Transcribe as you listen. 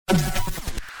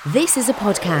This is a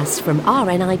podcast from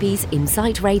RNIB's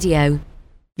Insight Radio.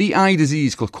 The eye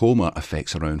disease glaucoma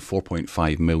affects around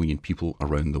 4.5 million people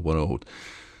around the world.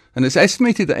 And it's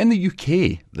estimated that in the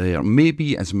UK, there may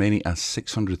be as many as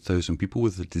 600,000 people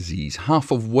with the disease,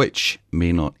 half of which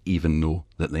may not even know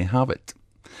that they have it.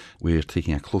 We're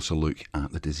taking a closer look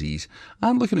at the disease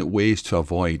and looking at ways to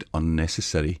avoid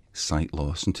unnecessary sight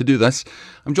loss. And to do this,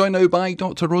 I'm joined now by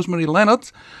Dr Rosemary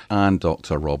Leonard and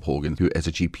Dr Rob Hogan, who is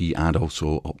a GP and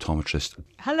also optometrist.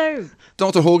 Hello.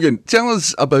 Dr Hogan, tell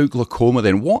us about glaucoma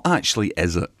then. What actually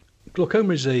is it?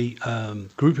 Glaucoma is a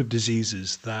group of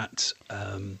diseases that,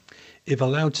 if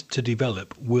allowed to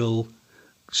develop, will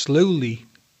slowly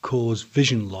cause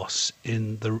vision loss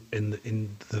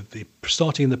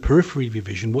starting in the periphery of your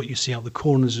vision, what you see out the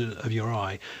corners of your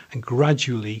eye, and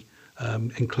gradually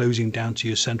enclosing down to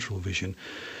your central vision.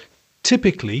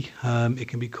 Typically, it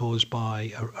can be caused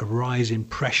by a rise in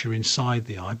pressure inside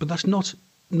the eye, but that's not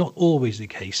always the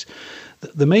case.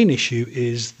 The main issue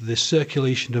is the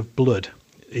circulation of blood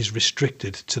is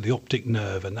restricted to the optic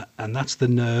nerve, and that's the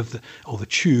nerve or the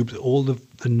tube that all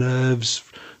the nerves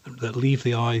that leave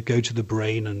the eye go to the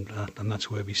brain, and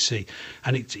that's where we see.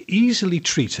 And it's easily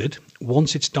treated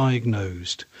once it's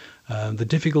diagnosed. The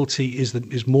difficulty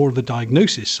is more of the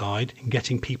diagnosis side in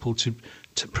getting people to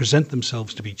present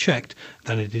themselves to be checked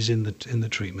than it is in the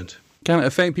treatment. Can it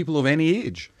affect people of any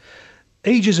age?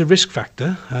 Age is a risk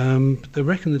factor. They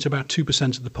reckon that about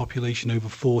 2% of the population over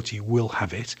 40 will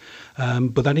have it,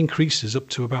 but that increases up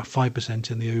to about 5%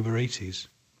 in the over 80s.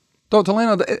 Dr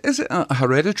Leonard, is it a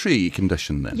hereditary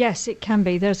condition then? Yes, it can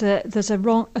be. There's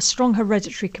a strong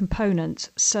hereditary component.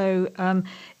 So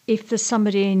if there's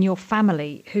somebody in your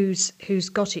family who's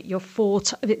got it, you're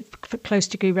close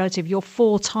degree relative, you're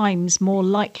 4 times more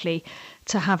likely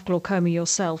to have glaucoma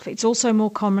yourself. It's also more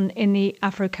common in the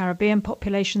Afro-Caribbean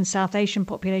population, South Asian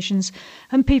populations,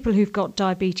 and people who've got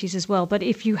diabetes as well. But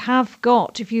if you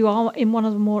are in one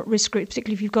of the more at-risk groups,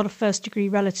 particularly if you've got a first-degree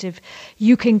relative,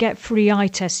 you can get free eye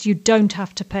tests. You don't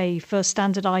have to pay for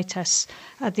standard eye tests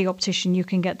at the optician. You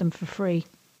can get them for free.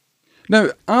 Now,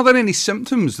 are there any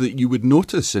symptoms that you would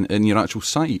notice in your actual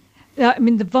sight?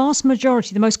 The vast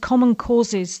majority, the most common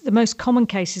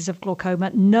cases of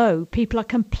glaucoma, no, people are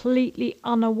completely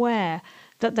unaware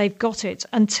that they've got it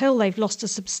until they've lost a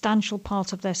substantial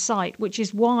part of their sight, which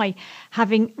is why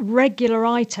having regular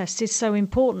eye tests is so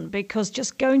important, because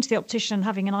just going to the optician and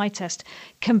having an eye test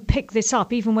can pick this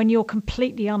up even when you're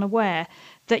completely unaware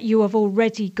that you have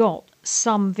already got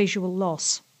some visual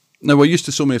loss. Now, we're used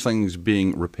to so many things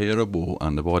being repairable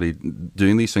and the body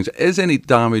doing these things. Is any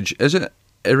damage, is it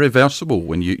irreversible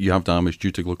when you have damage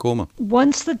due to glaucoma?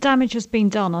 Once the damage has been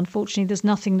done, unfortunately, there's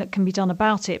nothing that can be done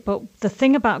about it. But the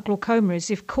thing about glaucoma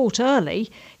is if caught early,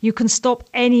 you can stop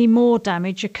any more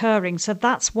damage occurring. So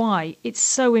that's why it's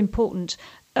so important,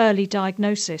 early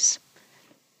diagnosis.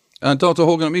 Dr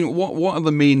Hogan, what are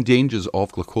the main dangers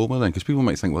of glaucoma then? Because people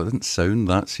might think, well, it doesn't sound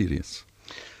that serious.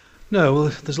 No,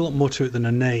 well, there's a lot more to it than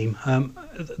a name.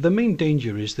 The main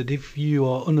danger is that if you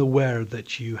are unaware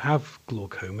that you have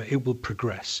glaucoma, it will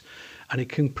progress. And it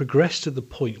can progress to the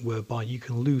point whereby you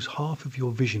can lose half of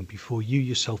your vision before you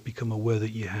yourself become aware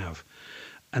that you have.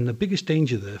 And the biggest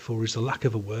danger, therefore, is the lack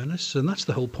of awareness. And that's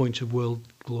the whole point of World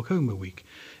Glaucoma Week,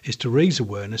 is to raise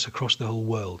awareness across the whole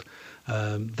world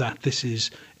that this is,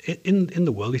 in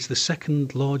the world, it's the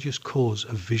second largest cause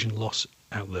of vision loss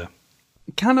out there.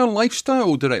 Can our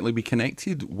lifestyle directly be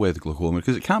connected with glaucoma?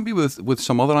 Because it can be with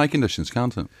some other eye conditions,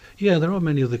 can't it? Yeah, there are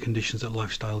many other conditions that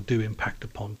lifestyle do impact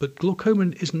upon, but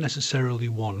glaucoma isn't necessarily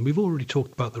one. We've already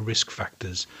talked about the risk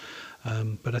factors,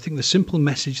 but I think the simple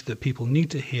message that people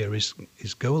need to hear is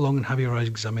go along and have your eyes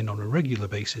examined on a regular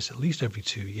basis, at least every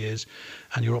 2 years,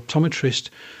 and your optometrist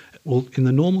will, in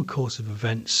the normal course of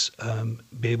events,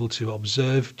 be able to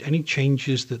observe any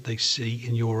changes that they see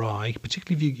in your eye,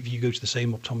 particularly if you go to the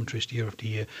same optometrist year after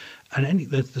year, and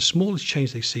the smallest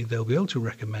change they see, they'll be able to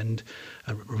recommend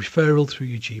a referral through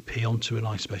your GP onto an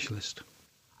eye specialist.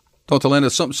 Dr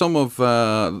Leonard, some of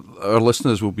our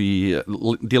listeners will be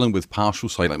dealing with partial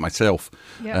sight, like myself,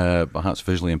 perhaps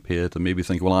visually impaired, and maybe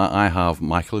think, well, I have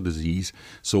macular disease,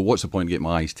 so what's the point of getting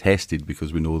my eyes tested,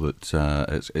 because we know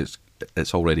that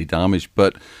it's already damaged.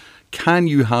 But can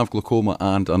you have glaucoma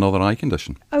and another eye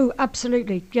condition? Oh,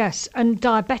 absolutely, yes. And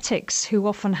diabetics who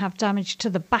often have damage to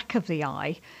the back of the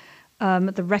eye,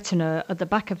 the retina at the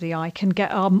back of the eye, can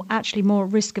get actually more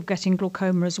at risk of getting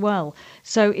glaucoma as well.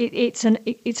 So it's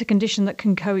a condition that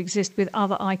can coexist with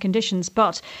other eye conditions.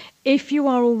 But if you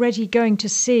are already going to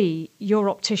see your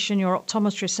optician, your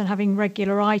optometrist, and having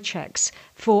regular eye checks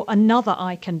for another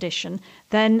eye condition,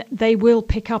 then they will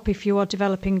pick up if you are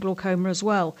developing glaucoma as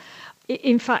well.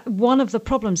 in fact, one of the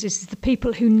problems is the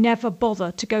people who never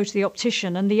bother to go to the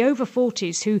optician, and the over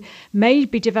 40s who may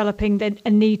be developing a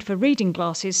need for reading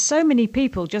glasses. So many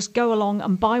people just go along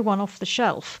and buy one off the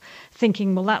shelf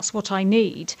thinking, well, that's what I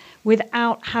need,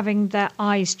 without having their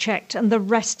eyes checked and the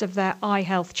rest of their eye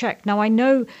health checked. Now, I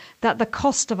know that the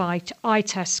cost of eye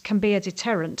tests can be a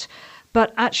deterrent,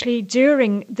 but actually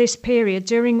during this period,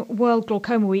 during World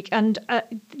Glaucoma Week, and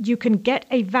you can get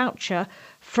a voucher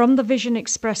from the Vision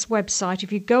Express website.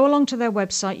 If you go along to their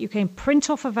website, you can print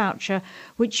off a voucher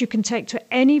which you can take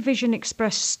to any Vision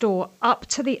Express store up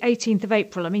to the 18th of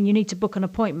April. I mean, you need to book an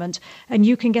appointment, and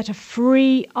you can get a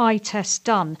free eye test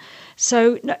done.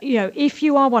 So, if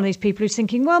you are one of these people who's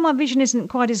thinking, well, my vision isn't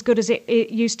quite as good as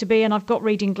it used to be, and I've got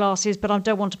reading glasses, but I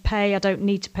don't want to pay, I don't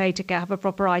need to pay to have a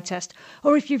proper eye test.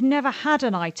 Or if you've never had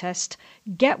an eye test,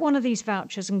 get one of these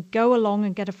vouchers and go along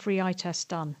and get a free eye test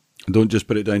done. And don't just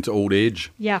put it down to old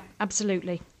age. Yeah,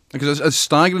 absolutely. Because it's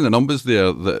staggering the numbers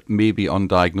there that may be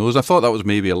undiagnosed. I thought that was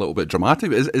maybe a little bit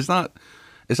dramatic. Is that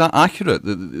accurate?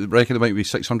 They reckon there might be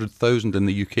 600,000 in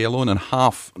the UK alone, and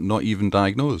half not even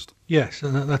diagnosed. Yes,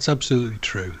 and that's absolutely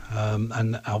true.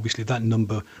 And obviously that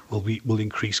number will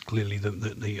increase clearly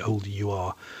the older you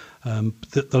are.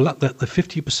 The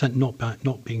 50%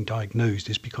 not being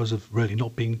diagnosed is because of really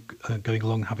not being going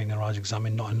along, having their eyes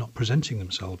examined, and not presenting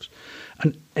themselves,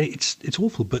 and it's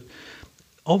awful. But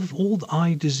of all the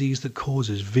eye disease that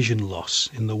causes vision loss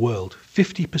in the world,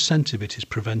 50% of it is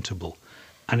preventable,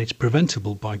 and it's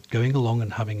preventable by going along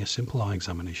and having a simple eye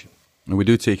examination. And we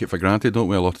do take it for granted, don't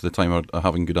we? A lot of the time, are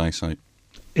having good eyesight.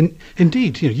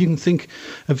 Indeed, you can think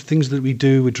of things that we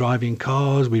do. We're driving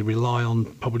cars. We rely on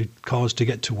probably cars to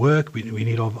get to work. We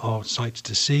need our sights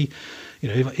to see.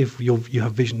 If you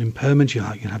have vision impairment, you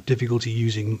have difficulty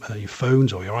using your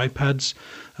phones or your iPads,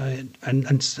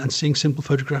 and seeing simple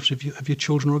photographs of your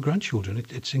children or grandchildren.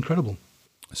 It's incredible.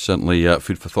 Certainly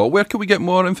food for thought. Where can we get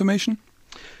more information?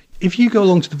 If you go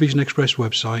along to the Vision Express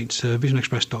website,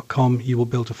 visionexpress.com, you will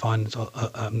be able to find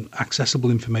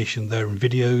accessible information there and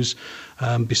videos,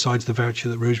 besides the voucher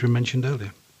that Rosemary mentioned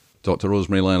earlier. Dr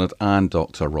Rosemary Leonard and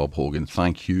Dr Rob Hogan,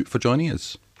 thank you for joining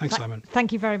us. Thanks, Simon.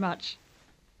 Thank you very much.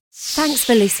 Thanks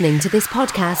for listening to this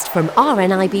podcast from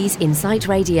RNIB's Insight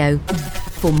Radio.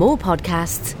 For more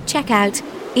podcasts, check out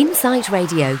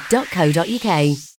insightradio.co.uk.